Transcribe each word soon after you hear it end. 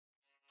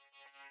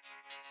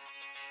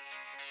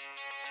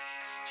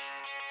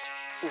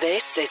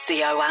This is the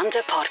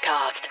Oanda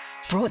Podcast,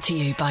 brought to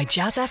you by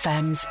Jazz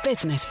FM's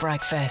Business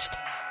Breakfast.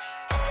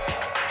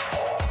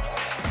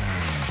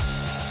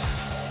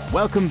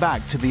 Welcome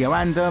back to the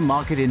Oanda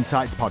Market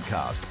Insights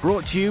Podcast,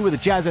 brought to you with the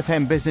Jazz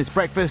FM Business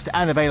Breakfast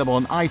and available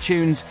on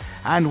iTunes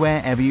and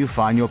wherever you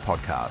find your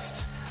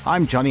podcasts.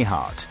 I'm Johnny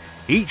Hart.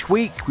 Each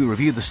week, we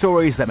review the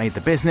stories that made the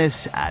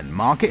business and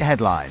market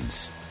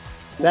headlines.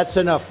 That's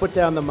enough. Put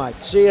down the mic.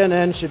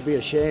 CNN should be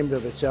ashamed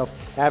of itself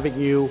having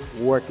you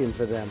working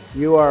for them.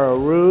 You are a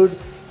rude,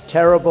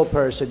 terrible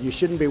person. You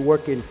shouldn't be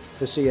working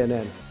for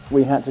CNN.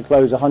 We had to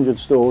close 100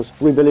 stores.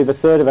 We believe a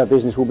third of our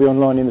business will be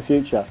online in the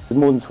future.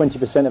 More than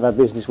 20% of our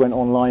business went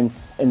online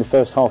in the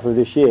first half of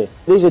this year.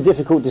 These are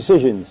difficult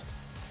decisions.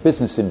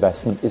 Business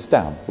investment is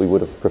down. We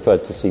would have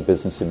preferred to see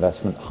business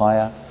investment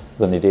higher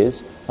than it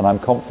is, and I'm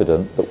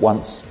confident that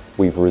once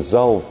we've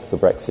resolved the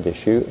Brexit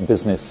issue,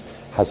 business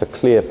has a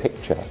clear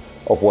picture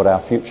of what our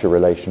future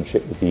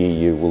relationship with the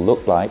EU will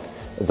look like,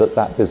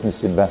 that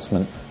business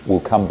investment will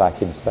come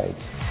back in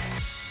spades.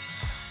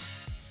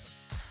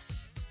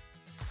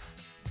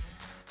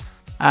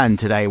 And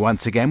today,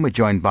 once again, we're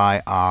joined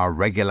by our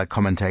regular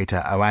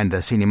commentator,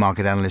 Oanda Senior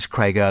Market Analyst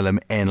Craig Erlam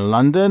in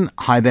London.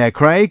 Hi there,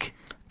 Craig.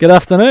 Good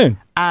afternoon.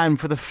 And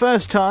for the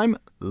first time,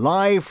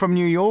 live from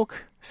New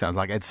York, sounds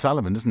like Ed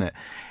Sullivan, doesn't it?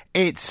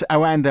 It's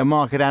Oanda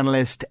Market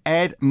Analyst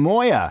Ed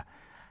Moya.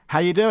 How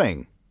are you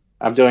doing?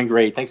 I'm doing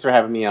great. Thanks for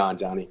having me on,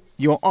 Johnny.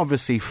 You're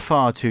obviously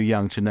far too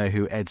young to know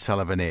who Ed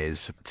Sullivan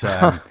is.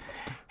 But,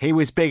 he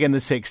was big in the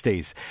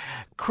 60s.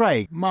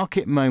 Craig,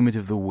 market moment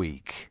of the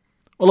week.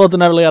 Well,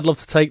 ordinarily I'd love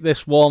to take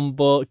this one,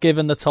 but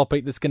given the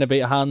topic that's going to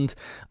be at hand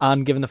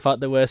and given the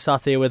fact that we're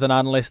sat here with an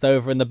analyst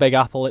over in the Big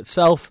Apple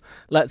itself,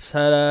 let's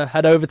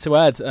head over to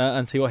Ed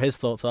and see what his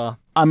thoughts are.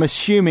 I'm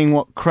assuming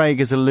what Craig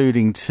is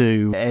alluding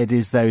to, Ed,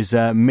 is those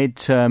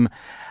midterm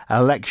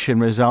election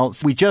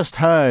results. We just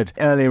heard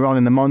earlier on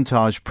in the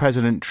montage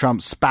President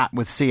Trump spat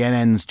with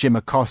CNN's Jim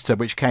Acosta,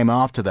 which came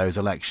after those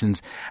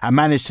elections, and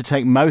managed to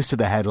take most of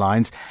the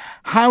headlines.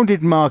 How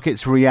did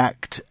markets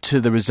react to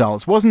the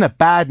results? Wasn't a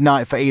bad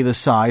night for either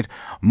side,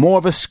 more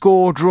of a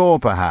score draw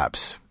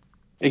perhaps?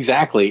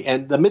 Exactly.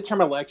 And the midterm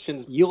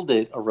elections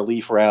yielded a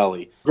relief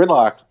rally.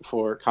 Gridlock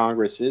for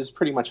Congress is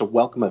pretty much a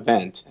welcome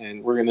event,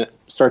 and we're going to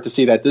start to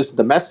see that this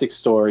domestic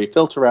story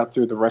filter out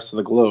through the rest of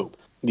the globe.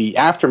 The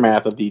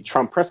aftermath of the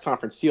Trump press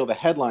conference steal the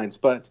headlines,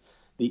 but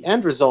the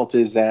end result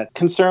is that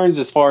concerns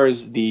as far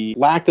as the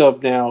lack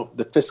of now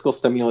the fiscal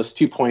stimulus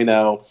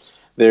 2.0,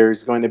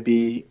 there's going to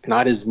be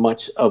not as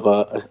much of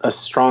a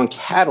strong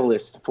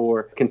catalyst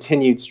for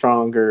continued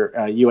stronger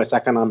U.S.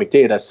 economic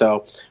data.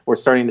 So we're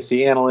starting to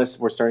see analysts,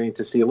 we're starting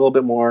to see a little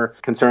bit more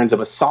concerns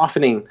of a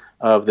softening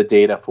of the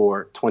data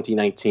for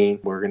 2019.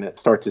 We're going to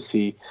start to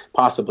see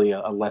possibly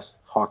a less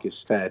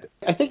hawkish Fed.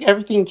 I think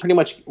everything pretty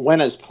much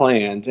went as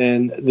planned.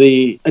 And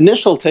the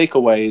initial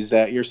takeaway is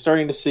that you're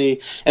starting to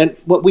see, and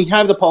what we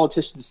have the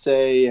politicians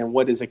say and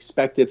what is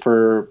expected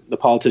for the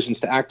politicians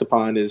to act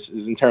upon is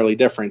entirely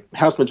different.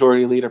 House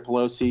Majority Leader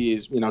Pelosi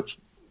is,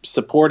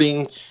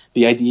 supporting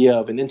the idea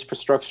of an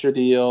infrastructure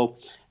deal.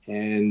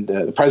 And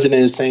the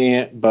president is saying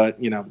it, but,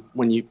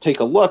 when you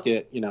take a look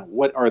at,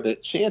 what are the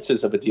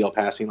chances of a deal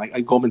passing,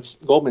 like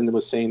Goldman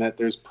was saying that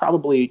there's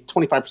probably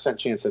 25%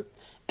 chance that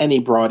any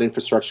broad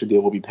infrastructure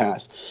deal will be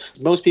passed.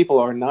 Most people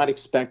are not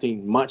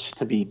expecting much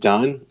to be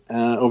done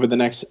over the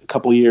next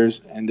couple of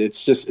years, and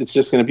it's just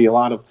going to be a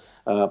lot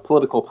of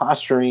political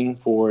posturing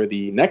for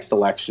the next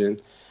election.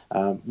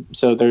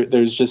 So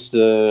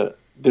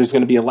there's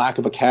going to be a lack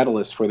of a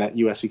catalyst for that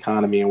U.S.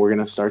 economy, and we're going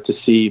to start to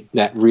see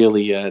that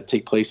really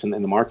take place in the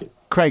market.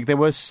 Craig, there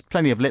was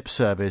plenty of lip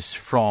service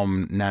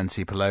from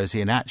Nancy Pelosi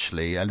and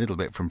actually a little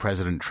bit from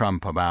President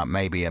Trump about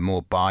maybe a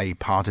more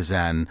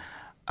bipartisan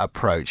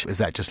approach. Is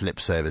that just lip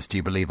service? Do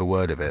you believe a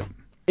word of it?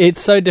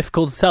 It's so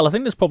difficult to tell. I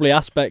think there's probably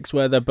aspects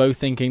where they're both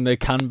thinking there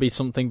can be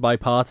something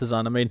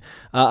bipartisan. I mean,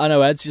 I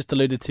know Ed's just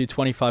alluded to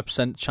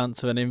 25%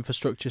 chance of an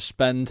infrastructure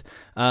spend,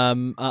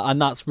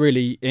 and that's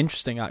really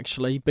interesting,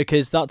 actually,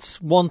 because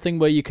that's one thing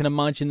where you can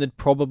imagine that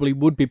probably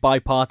would be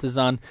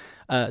bipartisan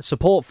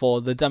support for.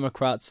 The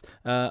Democrats,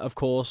 of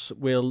course,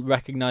 will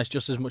recognise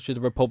just as much as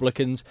the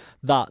Republicans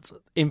that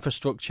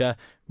infrastructure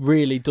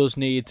really does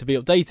need to be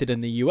updated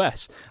in the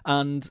US.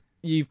 And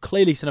you've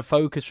clearly seen a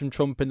focus from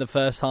Trump in the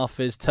first half of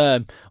his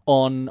term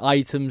on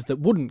items that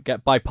wouldn't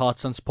get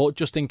bipartisan support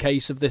just in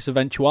case of this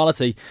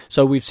eventuality.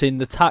 So we've seen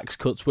the tax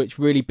cuts, which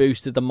really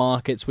boosted the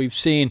markets. We've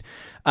seen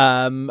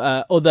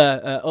other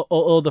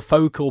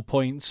focal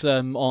points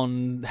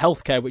on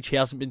healthcare, which he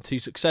hasn't been too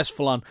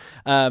successful on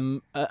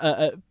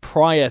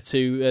prior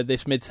to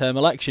this midterm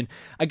election.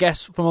 I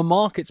guess from a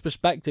market's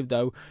perspective,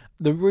 though,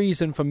 the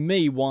reason for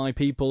me why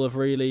people have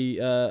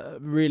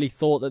really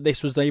thought that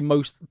this was the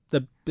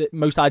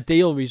most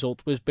ideal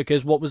result was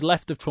because what was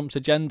left of Trump's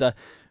agenda,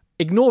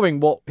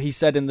 ignoring what he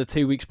said in the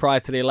 2 weeks prior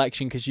to the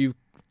election, because you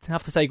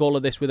have to take all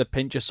of this with a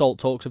pinch of salt.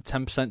 Talks of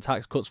 10%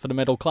 tax cuts for the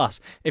middle class.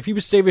 If he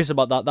was serious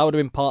about that, that would have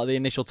been part of the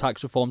initial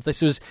tax reforms.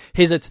 This was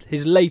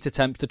his late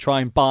attempt to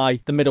try and buy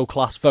the middle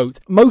class vote.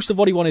 Most of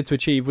what he wanted to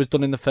achieve was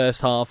done in the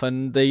first half,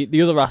 and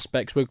the other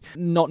aspects were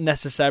not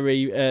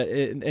necessary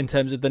in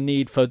terms of the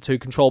need to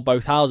control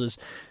both houses.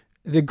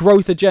 The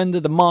growth agenda,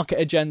 the market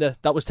agenda,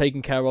 that was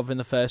taken care of in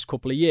the first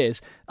couple of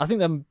years. I think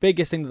the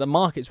biggest thing that the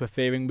markets were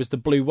fearing was the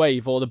blue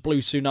wave, or the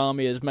blue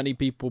tsunami, as many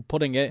people were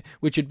putting it,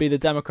 which would be the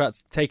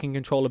Democrats taking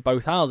control of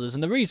both houses.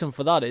 And the reason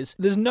for that is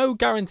there's no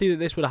guarantee that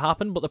this would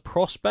happen, but the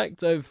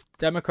prospect of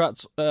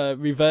Democrats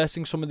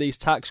reversing some of these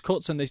tax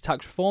cuts and these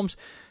tax reforms,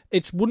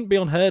 it wouldn't be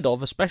unheard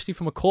of, especially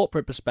from a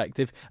corporate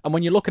perspective. And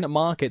when you're looking at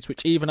markets,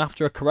 which even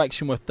after a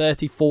correction were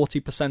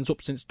 30-40%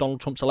 up since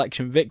Donald Trump's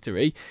election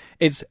victory,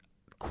 it's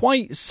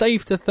quite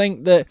safe to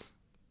think that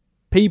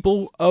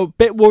people are a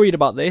bit worried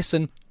about this,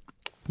 and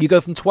you go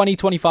from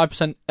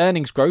 20-25%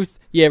 earnings growth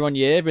year on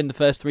year in the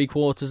first 3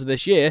 quarters of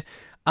this year,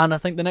 and I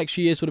think the next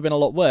few years would have been a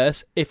lot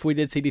worse if we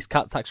did see these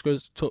tax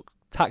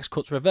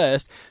cuts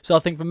reversed. So I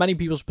think from many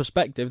people's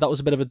perspective, that was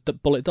a bit of a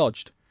bullet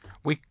dodged.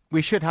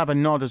 We should have a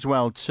nod as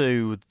well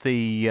to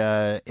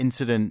the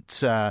incident,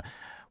 to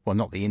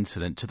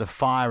the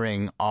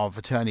firing of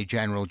Attorney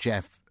General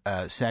Jeff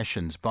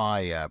Sessions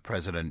by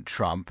President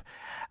Trump.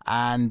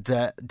 And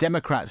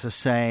Democrats are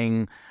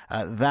saying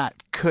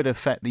that could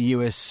affect the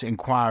US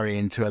inquiry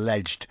into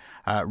alleged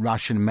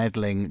Russian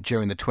meddling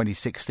during the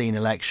 2016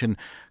 election,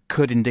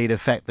 could indeed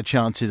affect the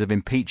chances of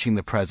impeaching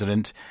the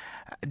president.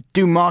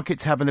 Do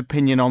markets have an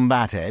opinion on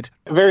that, Ed?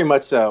 Very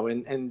much so.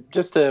 And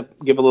just to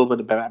give a little bit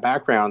of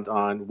background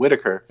on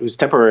Whitaker, who's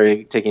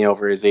temporarily taking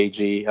over as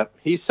AG,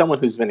 he's someone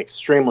who's been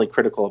extremely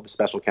critical of the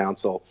special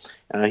counsel.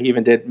 He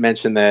even did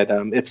mention that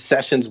if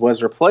Sessions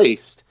was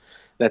replaced,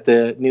 that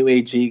the new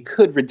AG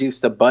could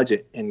reduce the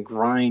budget and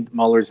grind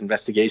Mueller's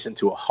investigation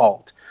to a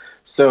halt.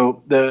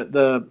 So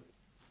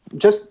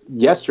just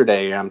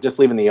yesterday, just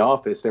leaving the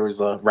office, there was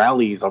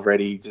rallies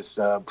already just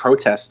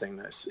protesting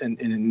this in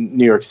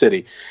New York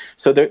City.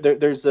 So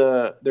there's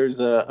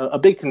a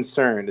big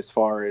concern as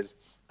far as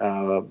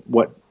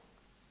what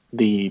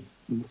the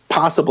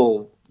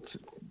possible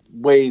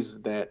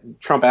ways that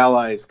Trump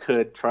allies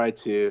could try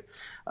to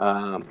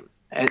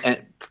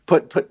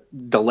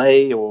put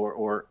delay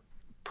or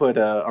put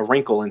a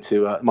wrinkle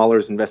into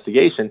Mueller's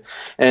investigation.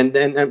 And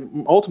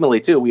ultimately,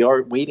 too, we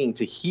are waiting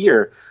to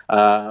hear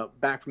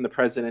back from the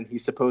president.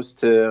 He's supposed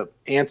to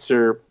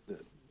answer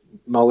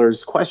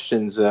Mueller's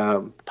questions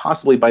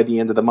possibly by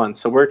the end of the month.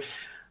 So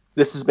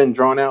this has been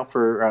drawn out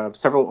for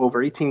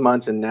over 18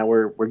 months, and now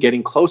we're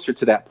getting closer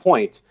to that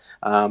point.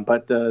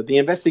 But the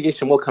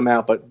investigation will come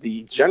out. But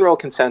the general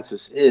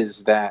consensus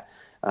is that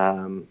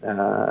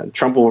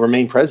Trump will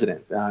remain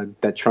president,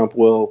 that Trump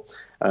will,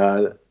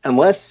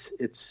 unless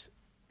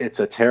it's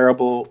a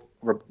terrible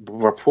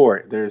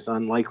report, there's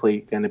unlikely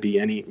going to be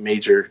any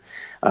major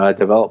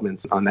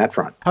developments on that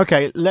front.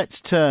 Okay,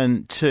 let's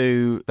turn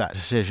to that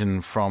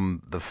decision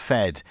from the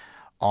Fed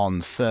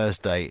on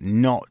Thursday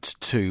not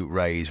to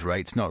raise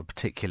rates. Not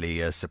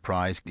particularly a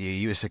surprise. The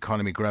US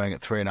economy growing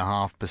at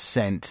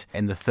 3.5%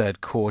 in the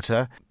third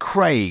quarter.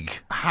 Craig,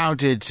 how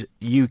did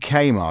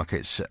UK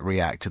markets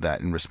react to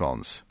that in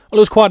response? Well,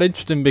 it was quite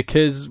interesting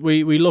because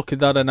we look at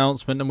that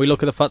announcement and we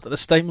look at the fact that the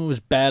statement was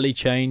barely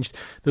changed.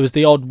 There was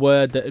the odd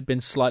word that had been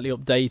slightly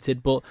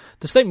updated, but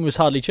the statement was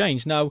hardly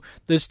changed. Now,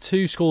 there's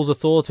two schools of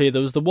thought here.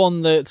 There was the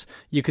one that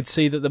you could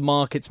see that the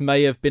markets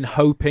may have been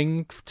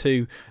hoping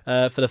to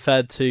for the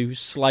Fed to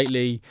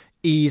slightly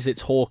ease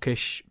its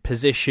hawkish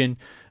position.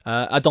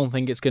 I don't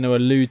think it's going to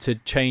allude to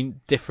change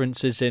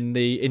differences in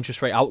the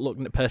interest rate outlook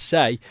per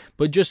se,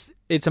 but just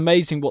it's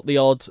amazing what the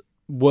odd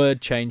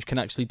word change can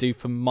actually do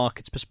from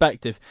market's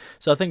perspective.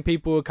 So I think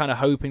people were kind of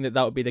hoping that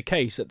would be the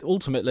case.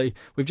 Ultimately,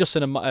 we've just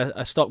seen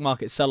a stock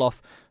market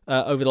sell-off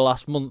over the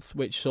last month,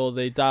 which saw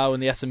the Dow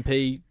and the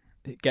S&P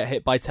get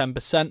hit by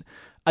 10%.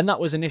 And that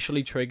was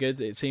initially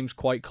triggered, it seems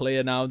quite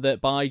clear now,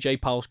 that by Jay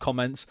Powell's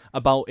comments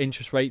about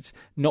interest rates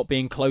not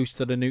being close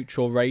to the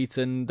neutral rate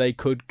and they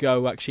could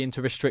go actually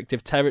into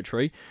restrictive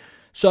territory.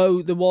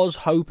 So there was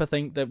hope, I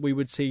think, that we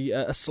would see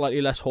a slightly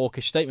less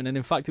hawkish statement, and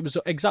in fact it was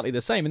exactly the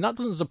same, and that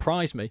doesn't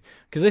surprise me,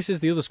 because this is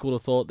the other school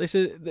of thought.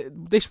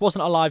 This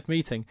wasn't a live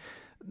meeting.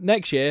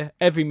 Next year,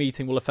 every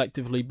meeting will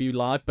effectively be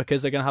live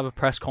because they're going to have a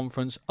press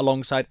conference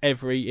alongside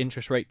every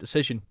interest rate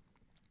decision.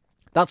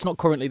 That's not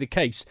currently the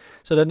case.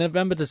 So the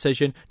November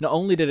decision, not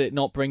only did it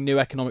not bring new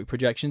economic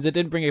projections, it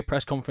didn't bring a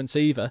press conference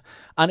either.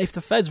 And if the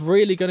Fed's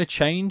really going to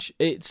change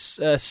its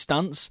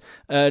stance,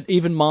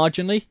 even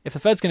marginally, if the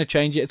Fed's going to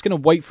change it, it's going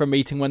to wait for a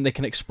meeting when they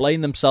can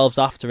explain themselves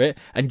after it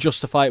and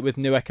justify it with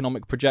new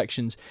economic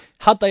projections.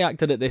 Had they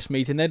acted at this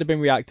meeting, they'd have been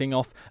reacting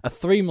off a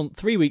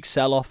 3-week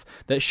sell-off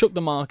that shook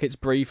the markets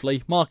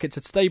briefly. Markets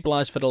had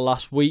stabilised for the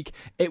last week.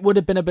 It would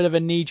have been a bit of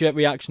a knee-jerk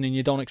reaction, and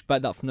you don't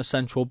expect that from the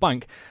central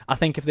bank. I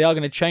think if they are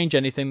going to change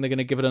anything, they're going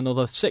to give it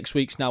another 6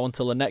 weeks now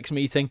until the next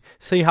meeting,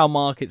 see how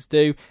markets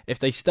do. If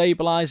they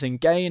stabilise and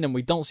gain and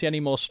we don't see any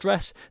more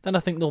stress, then I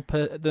think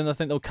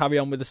they'll carry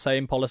on with the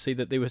same policy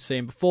that they were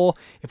seeing before.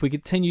 If we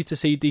continue to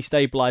see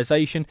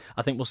destabilisation,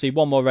 I think we'll see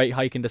one more rate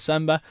hike in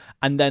December,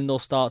 and then they'll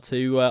start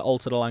to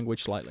alter the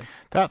language slightly.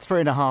 That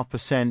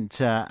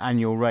 3.5%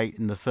 annual rate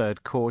in the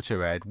third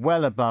quarter, Ed,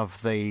 well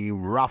above the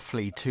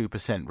roughly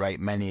 2% rate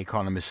many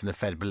economists in the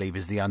Fed believe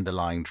is the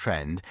underlying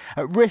trend.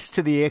 Risks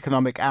to the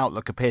economic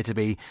outlook appear to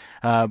be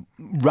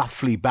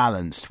roughly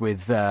balanced,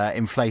 with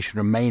inflation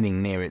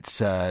remaining near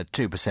its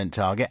 2%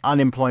 target,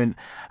 unemployment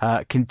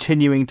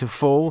continuing to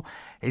fall.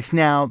 It's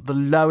now the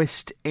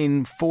lowest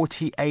in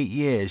 48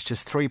 years,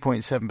 just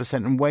 3.7%,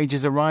 and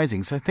wages are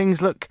rising. So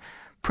things look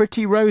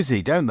pretty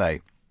rosy, don't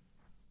they?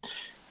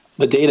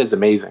 The data is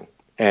amazing,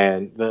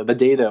 and the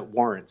data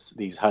warrants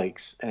these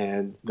hikes.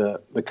 And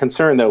the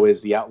concern, though,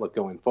 is the outlook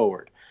going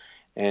forward.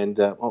 And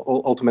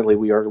ultimately,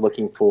 we are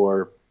looking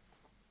for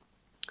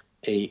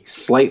a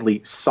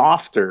slightly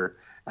softer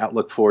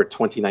outlook for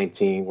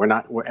 2019. We're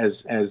not,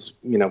 as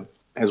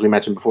we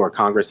mentioned before,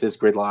 Congress is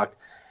gridlocked.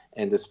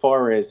 And as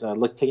far as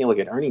taking a look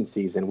at earnings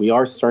season, we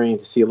are starting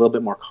to see a little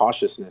bit more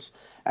cautiousness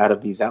out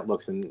of these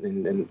outlooks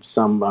and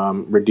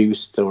some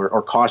reduced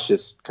or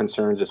cautious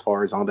concerns as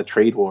far as on the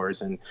trade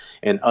wars and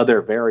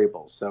other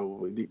variables.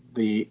 So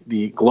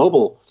the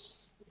global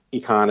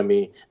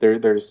economy,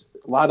 there's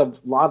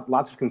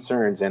lots of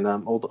concerns, and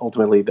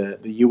ultimately the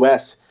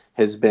U.S.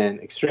 has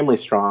been extremely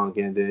strong,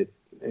 and it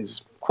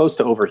is close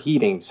to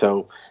overheating.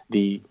 So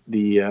the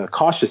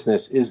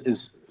cautiousness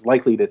is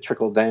likely to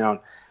trickle down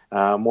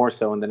more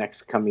so in the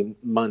next coming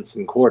months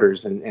and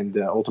quarters, and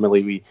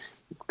ultimately we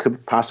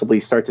could possibly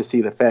start to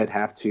see the Fed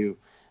have to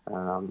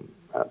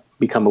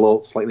become a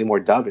little slightly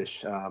more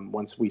dovish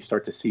once we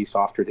start to see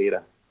softer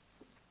data.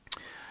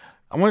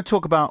 I want to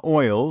talk about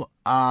oil.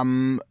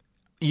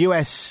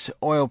 US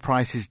oil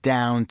prices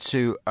down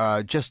to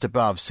just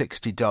above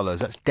 $60.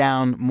 That's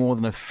down more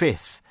than a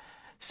fifth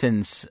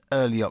since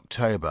early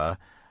October,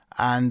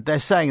 and they're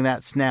saying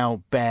that's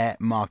now bear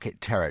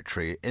market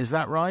territory. Is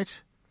that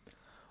right?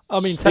 I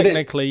mean,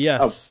 technically,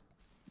 yes. Oh.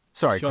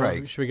 Sorry,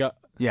 Craig. Should we go?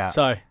 Yeah.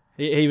 Sorry.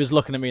 He was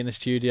looking at me in the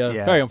studio.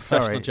 Yeah, Very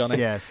unprofessional, sorry. Johnny.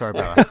 Yeah, sorry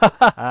about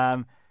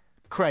that.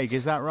 Craig,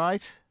 is that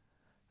right?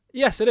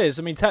 Yes, it is.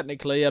 I mean,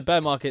 technically,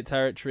 bear market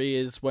territory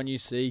is when you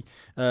see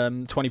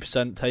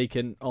 20%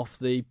 taken off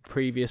the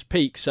previous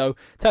peak. So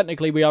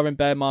technically, we are in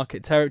bear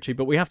market territory,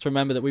 but we have to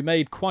remember that we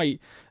made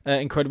quite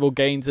incredible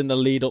gains in the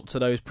lead up to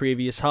those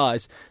previous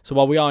highs. So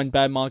while we are in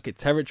bear market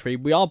territory,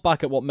 we are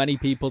back at what many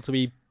people to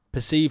be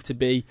perceived to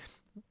be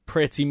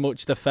pretty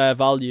much the fair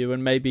value,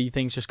 and maybe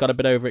things just got a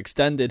bit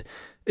overextended.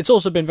 It's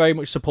also been very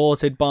much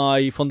supported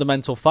by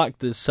fundamental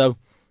factors. So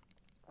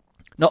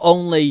not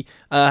only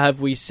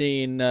have we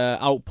seen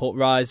output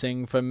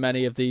rising from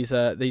many of these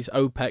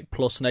OPEC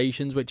plus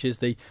nations, which is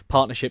the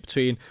partnership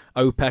between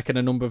OPEC and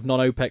a number of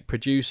non-OPEC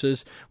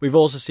producers, we've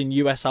also seen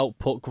US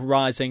output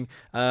rising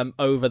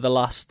over the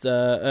last,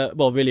 over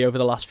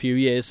the last few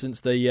years since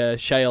the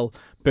shale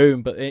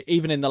boom. But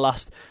even in the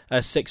last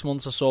 6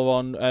 months or so,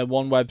 on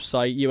one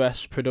website,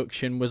 US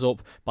production was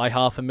up by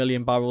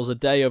 500,000 barrels a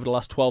day. Over the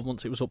last 12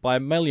 months, it was up by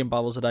 1 million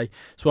barrels a day.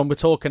 So when we're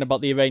talking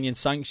about the Iranian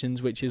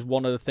sanctions, which is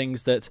one of the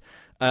things that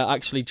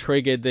actually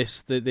triggered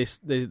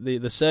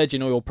the surge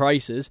in oil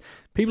prices,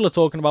 people are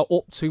talking about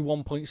up to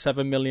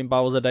 1.7 million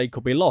barrels a day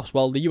could be lost.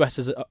 Well, the US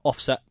has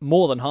offset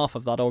more than half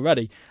of that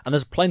already, and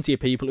there's plenty of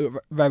people who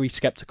are very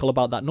sceptical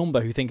about that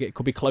number, who think it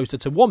could be closer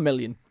to 1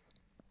 million.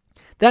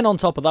 Then on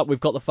top of that, we've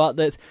got the fact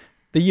that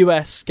the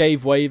US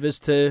gave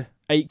waivers to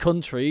 8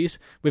 countries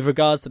with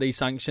regards to these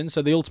sanctions.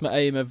 So the ultimate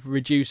aim of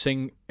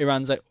reducing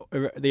the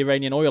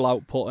Iranian oil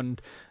output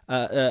and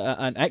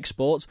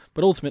exports,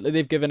 but ultimately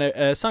they've given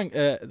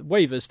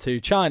waivers to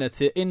China,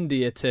 to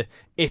India, to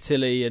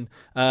Italy,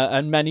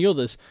 and many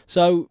others.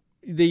 So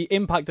the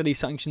impact of these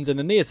sanctions in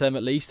the near term,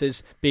 at least,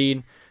 is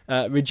being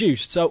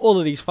reduced. So all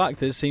of these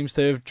factors seems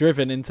to have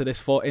driven into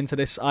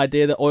this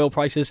idea that oil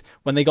prices,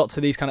 when they got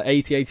to these kind of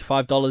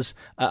 $80-85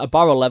 a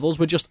barrel levels,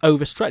 were just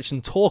overstretched,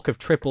 and talk of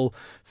triple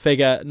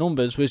figure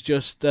numbers was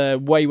just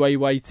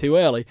way too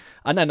early.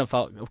 And then, of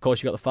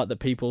course, you got the fact that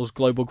people's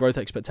global growth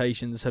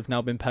expectations have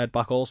now been pared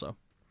back also.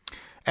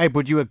 Ed,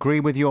 would you agree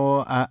with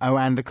your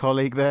Oanda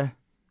colleague there?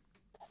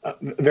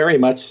 Very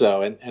much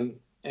so. And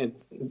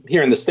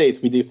here in the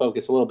States, we do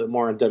focus a little bit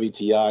more on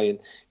WTI, and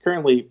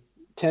currently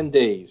 10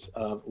 days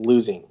of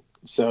losing.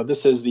 So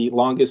this is the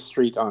longest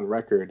streak on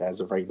record as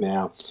of right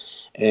now.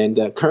 And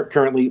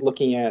currently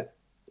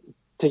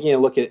taking a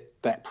look at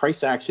that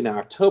price action in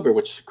October,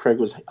 which Craig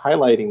was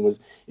highlighting,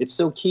 it's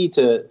so key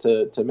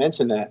to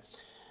mention that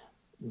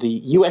the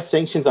U.S.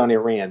 sanctions on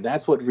Iran,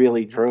 that's what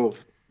really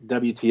drove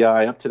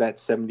WTI up to that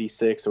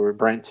 76, or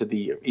Brent to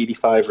the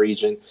 85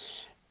 region.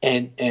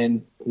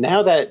 And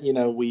now that,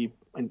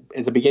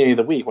 at the beginning of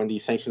the week when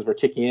these sanctions were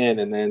kicking in,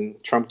 and then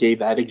Trump gave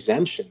that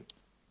exemption,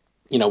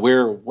 we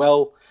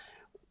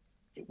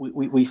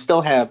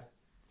still have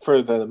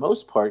for the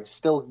most part,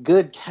 still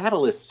good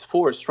catalysts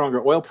for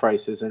stronger oil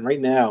prices. And right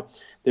now,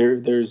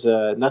 there's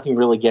nothing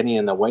really getting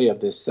in the way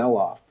of this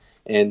sell-off.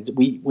 And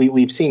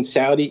we've seen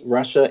Saudi,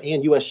 Russia,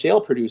 and U.S.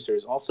 shale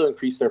producers also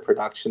increase their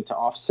production to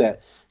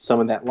offset some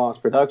of that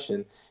lost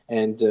production.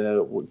 And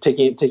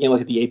taking a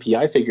look at the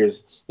API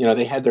figures,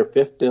 they had their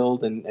fifth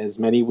build in as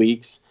many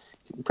weeks,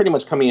 pretty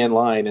much coming in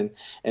line.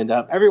 And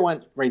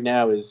everyone right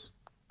now is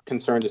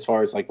concerned as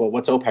far as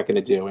what's OPEC going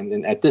to do?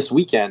 And at this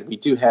weekend, we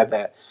do have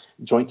that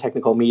joint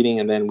technical meeting,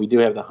 and then we do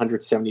have the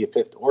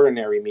 175th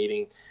ordinary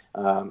meeting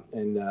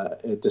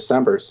in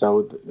December.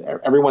 So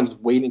everyone's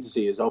waiting to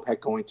see, is OPEC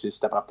going to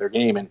step up their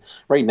game? And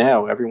right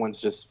now, everyone's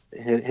just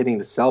hitting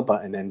the sell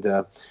button, and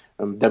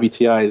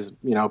WTI is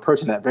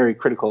approaching that very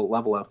critical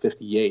level of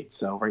 58.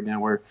 So right now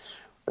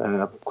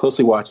we're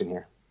closely watching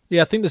here.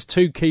 Yeah, I think there's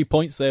two key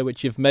points there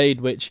which you've made,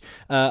 which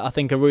I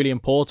think are really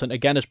important.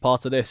 Again, as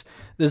part of this,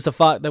 there's the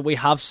fact that we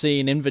have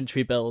seen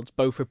inventory builds,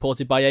 both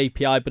reported by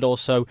API but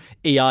also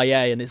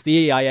EIA, and it's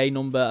the EIA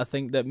number I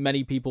think that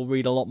many people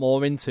read a lot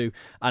more into,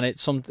 and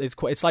it's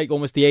like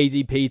almost the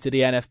ADP to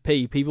the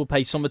NFP. People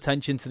pay some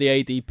attention to the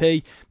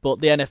ADP,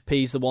 but the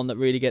NFP is the one that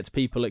really gets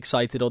people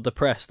excited or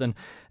depressed, and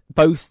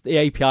both the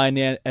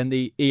API and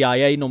the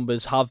EIA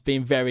numbers have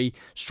been very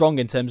strong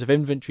in terms of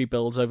inventory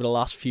builds over the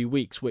last few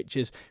weeks, which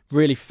has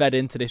really fed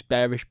into this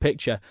bearish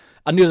picture.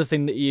 And the other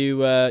thing that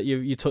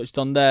you touched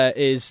on there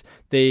is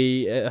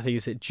I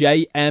think it's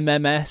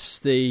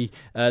JMMS,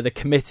 the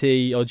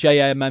committee, or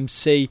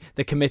JMMC,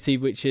 the committee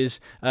which is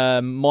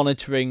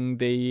monitoring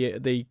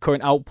the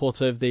current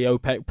output of the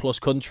OPEC plus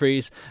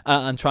countries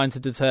and trying to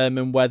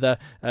determine whether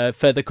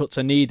further cuts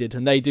are needed.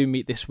 And they do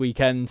meet this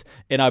weekend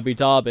in Abu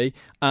Dhabi,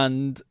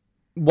 and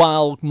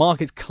while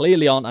markets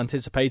clearly aren't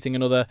anticipating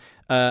another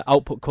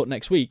output cut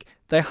next week,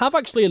 they have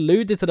actually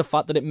alluded to the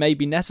fact that it may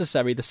be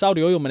necessary. The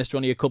Saudi oil minister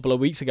only a couple of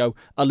weeks ago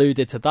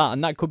alluded to that,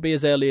 and that could be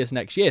as early as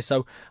next year.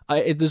 So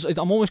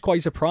I'm almost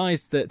quite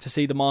surprised to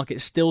see the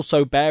market still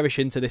so bearish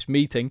into this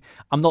meeting.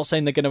 I'm not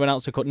saying they're going to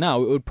announce a cut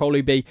now. It would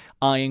probably be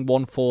eyeing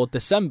one for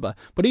December.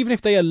 But even if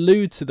they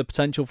allude to the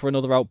potential for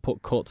another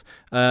output cut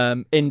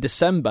in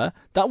December,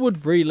 that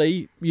would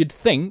really, you'd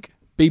think,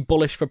 be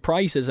bullish for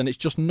prices, and it's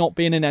just not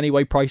being in any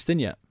way priced in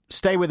yet.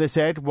 Stay with us,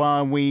 Ed,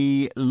 while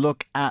we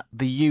look at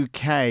the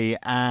UK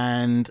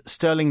and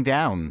sterling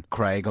down,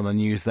 Craig, on the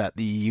news that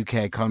the UK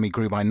economy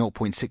grew by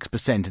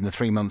 0.6% in the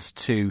 3 months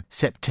to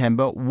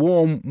September.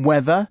 Warm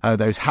weather,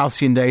 those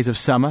halcyon days of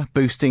summer,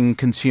 boosting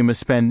consumer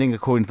spending,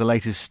 according to the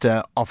latest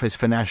Office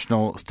for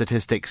National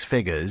Statistics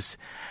figures.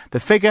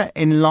 The figure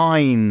in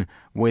line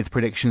with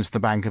predictions of the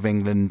Bank of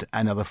England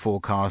and other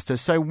forecasters.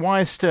 So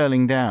why is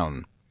sterling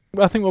down?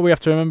 I think what we have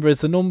to remember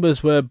is the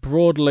numbers were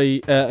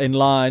broadly in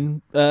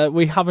line.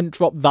 We haven't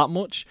dropped that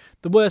much.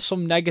 There were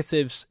some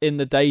negatives in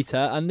the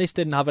data, and this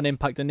didn't have an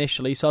impact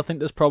initially, so I think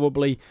there's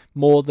probably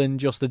more than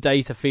just the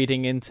data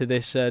feeding into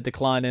this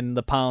decline in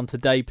the pound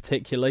today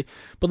particularly.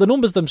 But the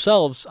numbers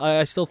themselves,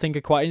 I still think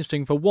are quite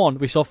interesting. For one,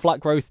 we saw flat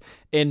growth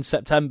in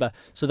September,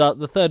 so that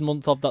the third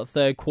month of that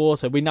third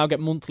quarter, we now get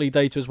monthly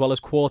data as well as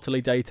quarterly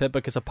data,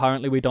 because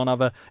apparently we don't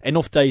have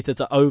enough data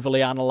to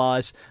overly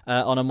analyse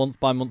on a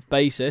month-by-month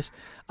basis.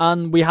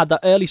 And we had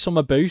that early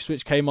summer boost,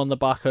 which came on the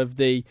back of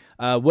the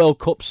World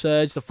Cup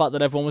surge, the fact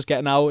that everyone was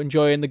getting out,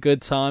 enjoying the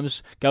good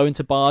times, going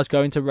to bars,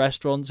 going to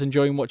restaurants,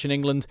 enjoying watching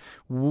England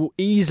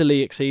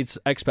easily exceeds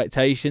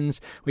expectations.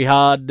 We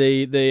had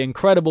the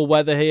incredible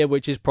weather here,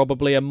 which is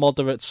probably a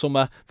moderate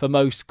summer for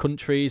most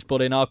countries,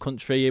 but in our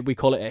country we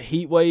call it a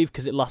heat wave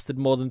because it lasted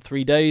more than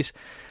 3 days.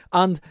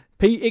 And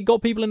it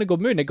got people in a good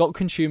mood, and it got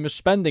consumers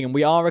spending, and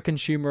we are a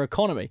consumer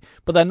economy.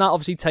 But then that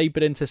obviously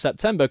tapered into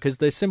September, because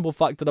the simple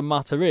fact of the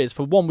matter is,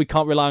 for one, we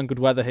can't rely on good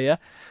weather here.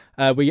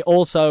 We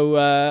also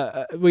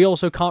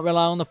can't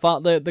rely on the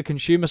fact that the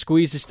consumer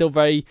squeeze is still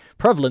very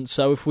prevalent.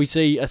 So if we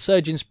see a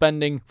surge in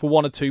spending for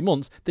 1 or 2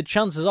 months, the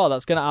chances are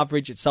that's going to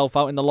average itself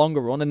out in the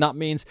longer run, and that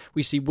means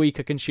we see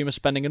weaker consumer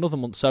spending another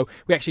month. So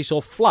we actually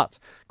saw flat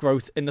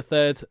growth in the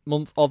third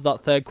month of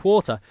that third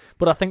quarter.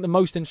 But I think the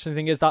most interesting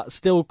thing is that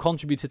still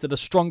contributed to the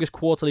strongest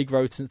quarterly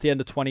growth since the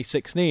end of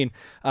 2016,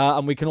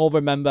 and we can all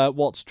remember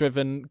what's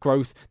driven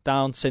growth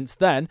down since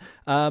then.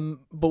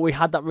 But we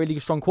had that really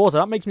strong quarter.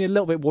 That makes me a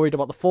little bit worried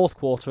about the fourth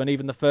quarter and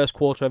even the first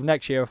quarter of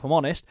next year, if I'm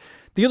honest.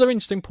 The other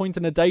interesting point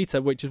in the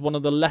data, which is one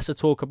of the lesser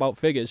talk about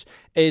figures,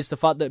 is the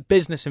fact that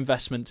business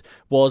investment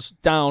was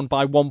down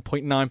by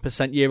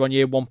 1.9% year on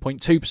year,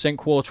 1.2%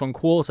 quarter on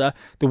quarter,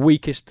 the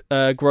weakest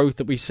growth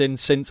that we've seen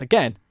since,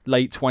 again,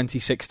 late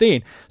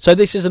 2016. So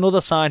this is another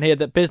sign here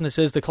that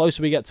businesses, the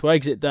closer we get to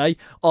exit day,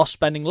 are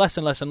spending less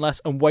and less and less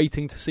and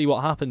waiting to see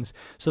what happens.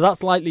 So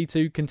that's likely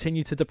to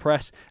continue to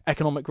depress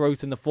economic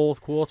growth in the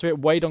fourth quarter. It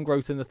weighed on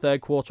growth in the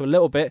third quarter a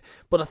little bit,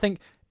 but I think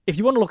if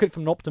you want to look at it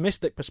from an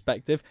optimistic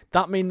perspective,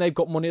 that means they've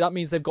got money. That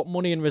means they've got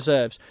money in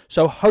reserves.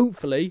 So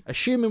hopefully,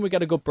 assuming we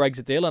get a good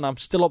Brexit deal, and I'm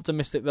still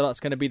optimistic that that's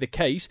going to be the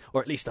case,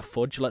 or at least a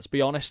fudge, let's be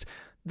honest,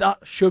 that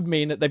should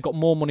mean that they've got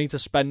more money to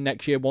spend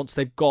next year once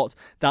they've got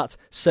that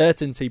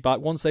certainty back,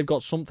 once they've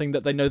got something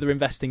that they know they're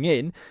investing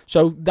in.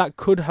 So that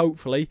could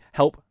hopefully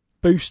help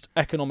boost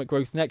economic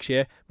growth next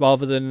year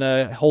rather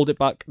than hold it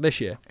back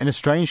this year. In a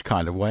strange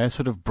kind of way, a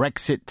sort of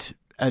Brexit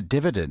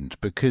dividend,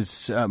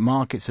 because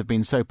markets have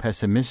been so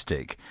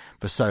pessimistic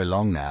for so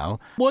long now.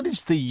 What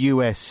is the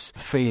US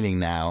feeling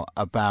now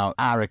about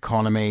our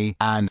economy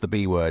and the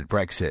B word,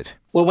 Brexit?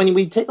 Well, when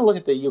we take a look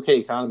at the UK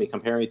economy,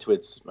 comparing it to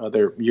its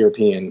other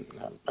European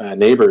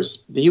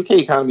neighbors, the UK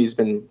economy has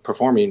been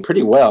performing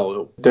pretty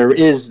well. There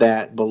is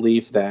that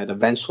belief that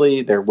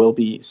eventually there will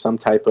be some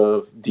type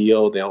of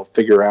deal. They'll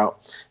figure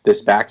out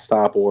this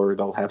backstop, or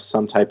they'll have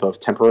some type of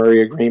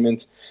temporary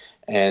agreement.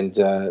 And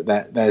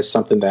that is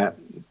something that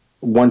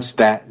once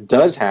that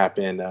does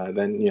happen,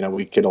 then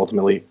we could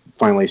ultimately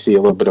finally see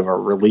a little bit of a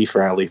relief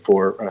rally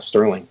for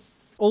sterling.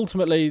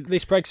 Ultimately,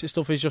 this Brexit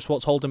stuff is just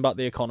what's holding back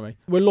the economy.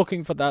 We're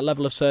looking for that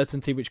level of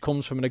certainty which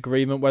comes from an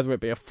agreement, whether it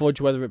be a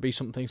fudge, whether it be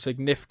something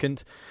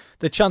significant.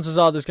 The chances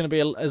are there's going to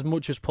be as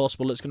much as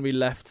possible that's going to be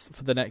left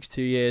for the next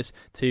 2 years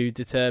to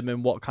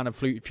determine what kind of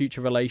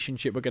future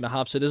relationship we're going to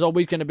have. So there's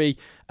always going to be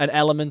an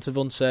element of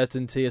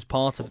uncertainty as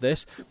part of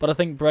this. But I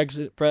think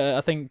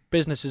I think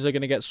businesses are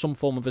going to get some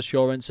form of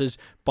assurances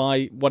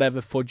by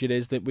whatever fudge it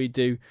is that we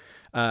do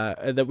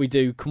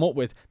come up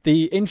with.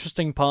 The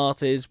interesting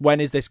part is, when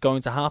is this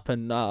going to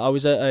happen? I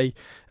was at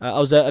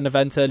an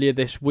event earlier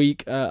this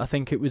week. I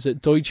think it was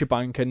at Deutsche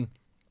Bank, and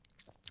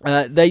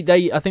I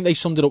think they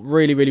summed it up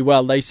really, really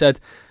well. They said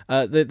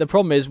the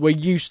problem is we're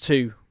used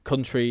to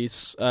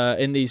countries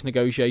in these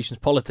negotiations,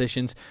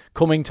 politicians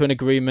coming to an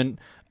agreement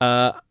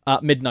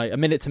at midnight, a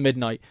minute to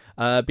midnight,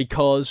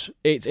 because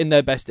it's in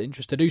their best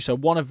interest to do so.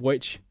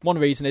 One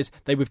reason is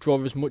they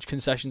withdraw as much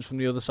concessions from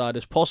the other side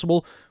as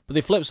possible. But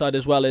the flip side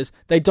as well is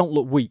they don't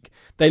look weak.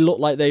 They look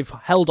like they've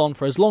held on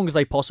for as long as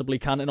they possibly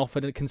can and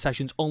offered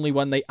concessions only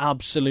when they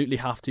absolutely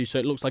have to. So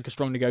it looks like a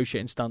strong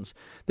negotiating stance.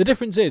 The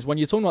difference is, when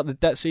you're talking about the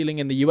debt ceiling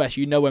in the US,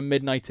 you know when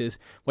midnight is.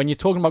 When you're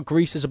talking about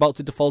Greece is about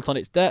to default on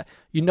its debt,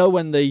 you know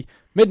when the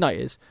midnight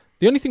is.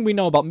 The only thing we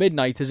know about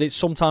midnight is it's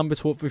sometime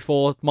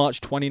before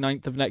March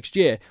 29th of next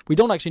year. We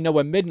don't actually know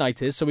when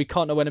midnight is, so we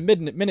can't know when a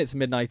minute to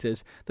midnight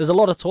is. There's a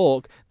lot of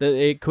talk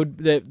that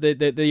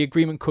the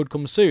agreement could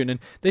come soon,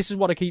 and this is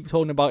what I keep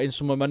talking about in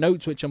some of my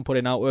notes, which I'm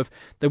putting out, of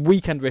the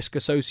weekend risk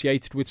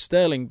associated with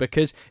sterling,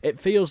 because it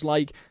feels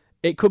like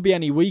it could be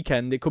any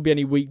weekend, it could be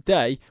any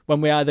weekday, when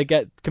we either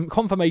get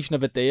confirmation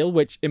of a deal,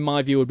 which in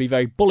my view would be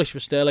very bullish for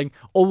sterling,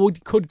 or we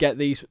could get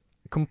these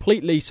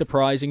completely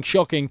surprising,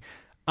 shocking,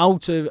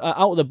 out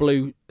of the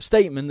blue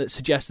statement that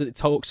suggests that the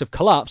talks have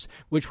collapsed,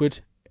 which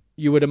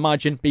you would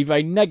imagine be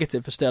very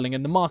negative for sterling,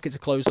 and the markets are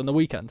closed on the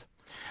weekend.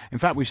 In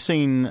fact, we've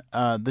seen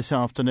this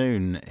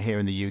afternoon here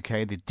in the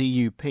UK, the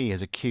DUP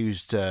has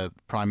accused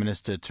Prime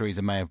Minister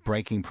Theresa May of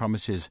breaking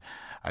promises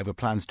over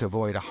plans to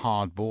avoid a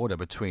hard border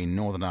between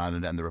Northern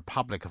Ireland and the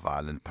Republic of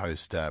Ireland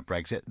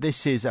post-Brexit.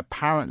 This is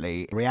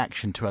apparently a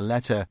reaction to a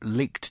letter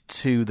leaked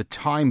to the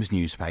Times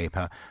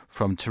newspaper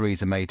from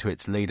Theresa May to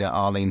its leader,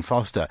 Arlene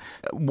Foster.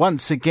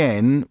 Once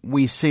again,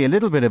 we see a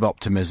little bit of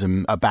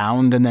optimism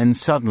abound, and then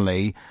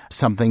suddenly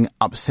something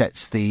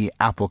upsets the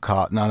apple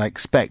cart, and I'll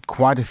expect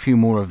quite a few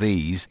more of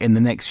these in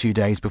the next few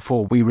days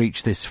before we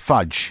reach this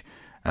fudge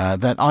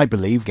that I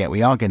believe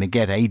we are going to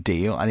get a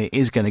deal, and it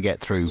is going to get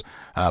through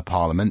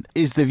Parliament.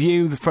 Is the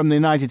view from the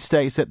United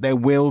States that there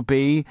will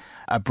be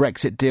a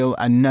Brexit deal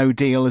and no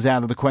deal is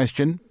out of the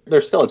question?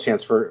 There's still a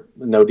chance for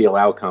a no deal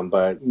outcome,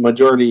 but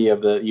majority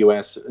of the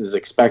U.S. is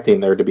expecting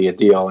there to be a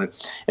deal.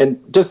 And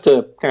just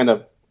to kind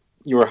of,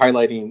 you were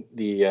highlighting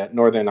the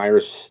Northern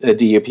Irish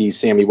DUP,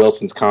 Sammy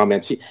Wilson's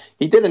comments.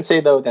 He didn't say,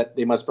 though, that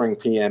they must bring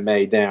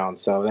PMA down.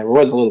 So there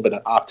was a little bit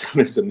of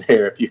optimism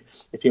there,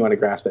 if you want to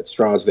grasp at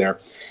straws there.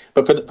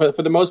 But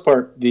for the most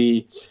part,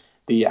 the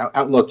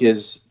outlook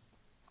is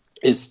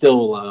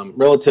still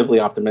relatively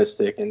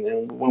optimistic.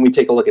 And when we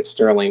take a look at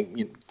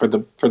sterling, for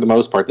the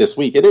most part this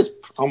week, it is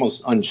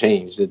almost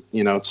unchanged.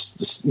 It's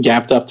just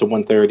gapped up to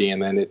 130, and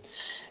then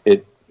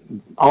it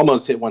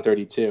almost hit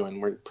 132,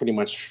 and we're pretty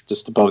much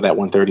just above that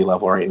 130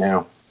 level right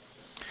now.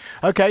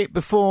 Okay,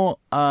 before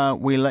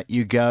we let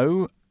you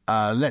go,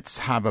 let's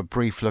have a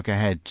brief look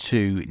ahead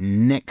to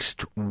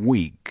next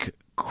week.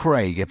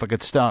 Craig, if I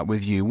could start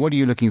with you, what are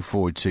you looking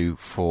forward to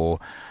for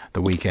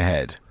the week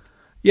ahead?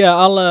 Yeah,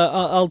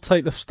 I'll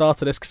take the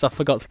start of this because I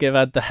forgot to give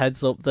Ed the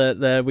heads up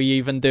that we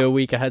even do a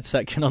week ahead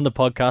section on the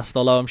podcast,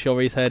 although I'm sure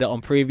he's heard it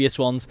on previous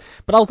ones.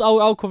 But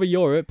I'll cover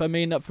Europe. I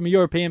mean, from a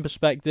European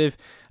perspective,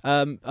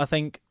 I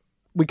think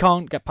we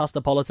can't get past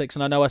the politics,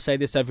 and I know I say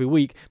this every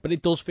week, but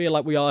it does feel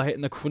like we are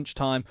hitting the crunch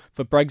time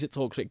for Brexit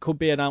talks. It could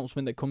be an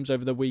announcement that comes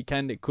over the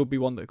weekend, it could be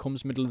one that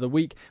comes middle of the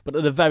week, but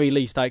at the very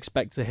least I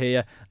expect to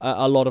hear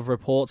a lot of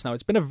reports now.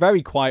 It's been a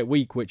very quiet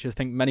week, which I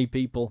think many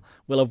people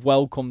will have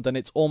welcomed, and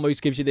it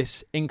almost gives you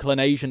this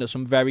inclination that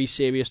some very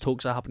serious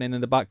talks are happening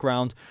in the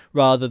background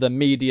rather than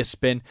media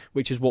spin,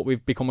 which is what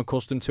we've become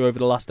accustomed to over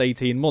the last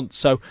 18 months.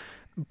 So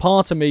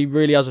part of me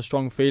really has a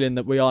strong feeling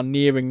that we are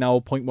nearing now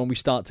a point when we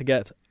start to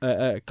get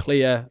a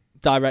clear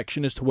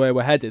direction as to where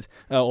we're headed,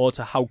 or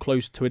to how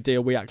close to a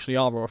deal we actually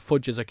are, or a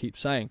fudge, as I keep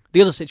saying.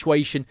 The other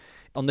situation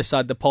on this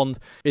side of the pond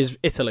is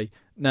Italy.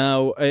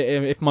 Now,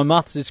 if my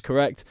maths is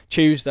correct,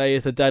 Tuesday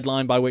is the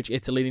deadline by which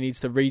Italy needs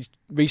to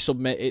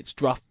resubmit its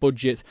draft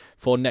budget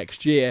for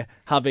next year,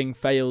 having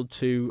failed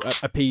to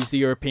appease the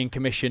European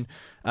Commission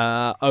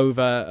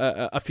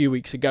over a few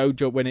weeks ago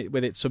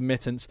with its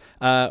submittance,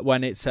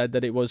 when it said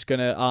that it was going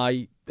to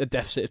eye a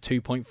deficit of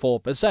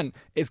 2.4%.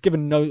 It's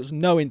given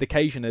no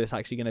indication that it's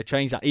actually going to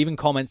change that. Even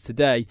comments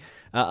today,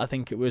 I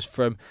think it was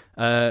from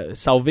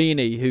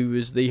Salvini, who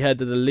was the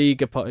head of the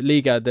Liga,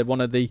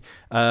 one of the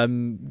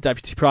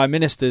deputy prime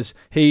ministers.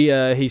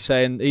 He's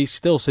saying he's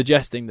still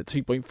suggesting that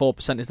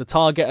 2.4% is the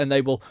target, and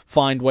they will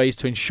find ways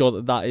to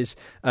ensure that is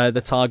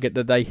the target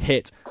that they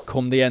hit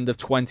come the end of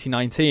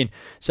 2019.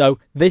 So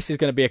this is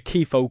going to be a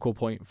key focal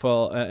point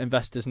for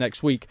investors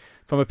next week.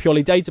 From a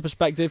purely data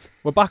perspective,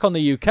 we're back on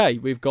the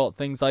UK. We've got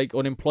things like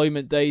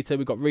unemployment data,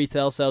 we've got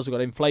retail sales, we've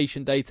got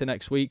inflation data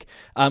next week,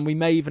 and we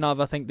may even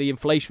have, I think, the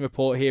inflation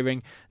report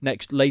hearing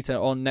later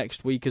on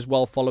next week as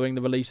well, following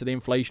the release of the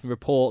inflation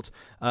report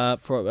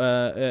from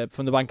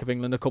the Bank of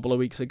England a couple of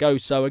weeks ago.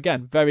 So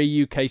again,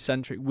 very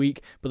UK-centric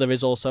week, but there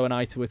is also an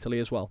eye to Italy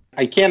as well.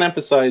 I can't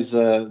emphasize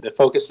the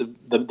focus of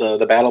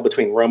the battle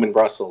between Rome and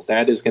Brussels.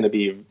 That is going to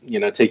be,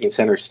 taking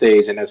center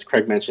stage. And as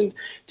Craig mentioned,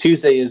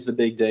 Tuesday is the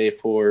big day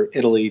for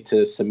Italy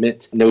to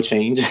submit no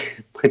change,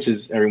 which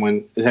is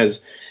everyone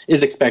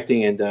is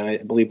expecting. And I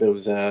believe it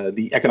was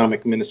the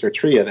economic minister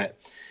Tria that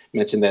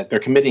mentioned that they're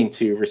committing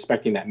to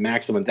respecting that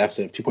maximum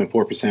deficit of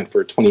 2.4%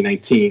 for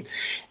 2019.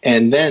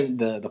 And then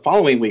the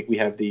following week, we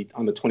have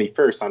on the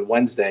 21st, on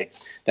Wednesday,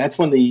 that's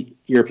when the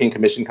European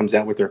Commission comes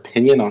out with their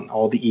opinion on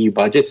all the EU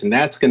budgets. And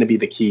that's going to be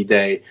the key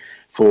day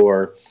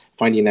for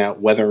finding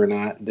out whether or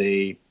not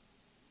they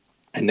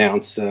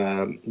announce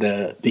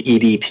the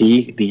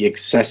EDP, the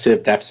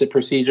excessive deficit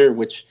procedure,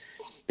 which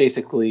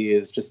basically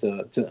is just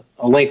a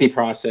lengthy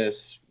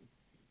process,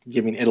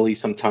 giving Italy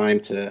some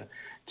time to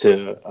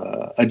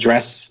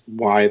address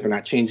why they're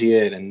not changing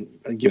it and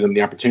give them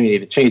the opportunity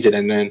to change it.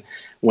 And then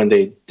when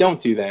they don't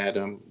do that,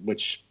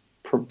 which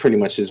pretty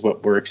much is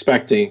what we're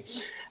expecting,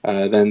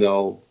 then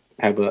they'll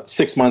have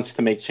 6 months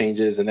to make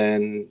changes. And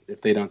then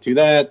if they don't do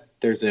that,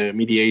 there's a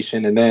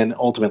mediation and then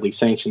ultimately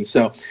sanctions.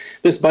 So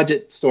this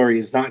budget story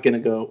is not going to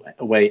go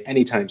away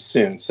anytime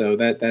soon. So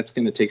that's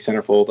going to take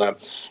centerfold.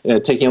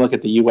 Taking a look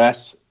at the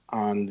U.S.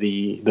 on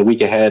the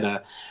week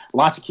ahead,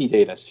 lots of key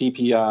data: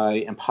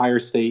 CPI, Empire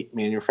State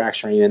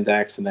Manufacturing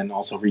Index, and then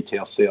also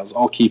retail sales,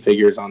 all key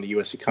figures on the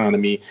U.S.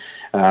 economy.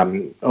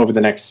 Over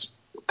the next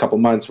couple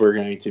months, we're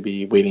going to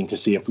be waiting to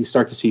see if we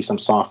start to see some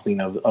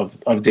softening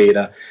of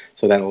data.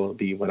 So that'll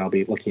be what I'll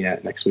be looking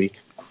at next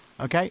week.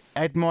 Okay,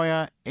 Ed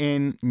Moya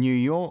in New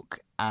York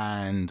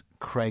and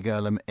Craig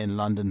Erlam in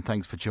London.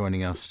 Thanks for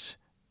joining us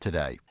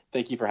today.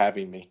 Thank you for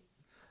having me.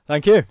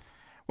 Thank you.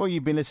 Well,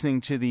 you've been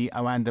listening to the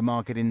Oanda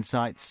Market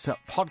Insights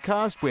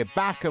podcast. We're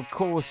back, of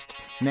course,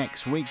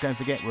 next week. Don't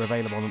forget, we're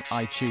available on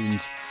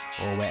iTunes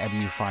or wherever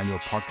you find your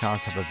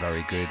podcasts. Have a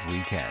very good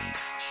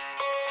weekend.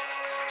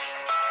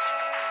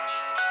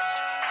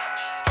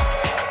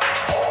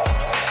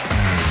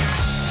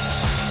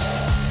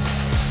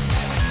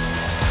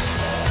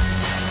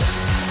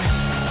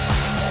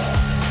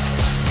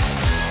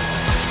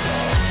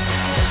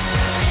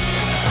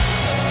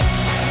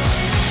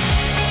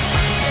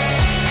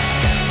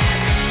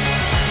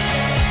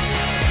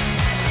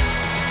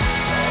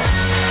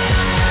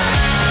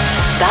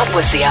 That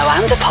was the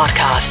Oanda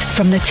podcast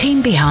from the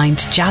team behind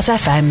Jazz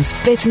FM's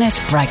Business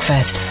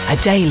Breakfast, a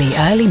daily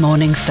early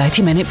morning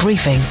 30-minute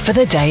briefing for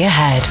the day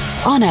ahead.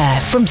 On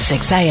air from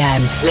 6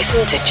 a.m.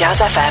 Listen to Jazz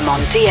FM on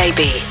DAB,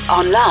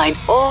 online,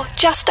 or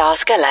just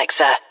ask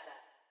Alexa.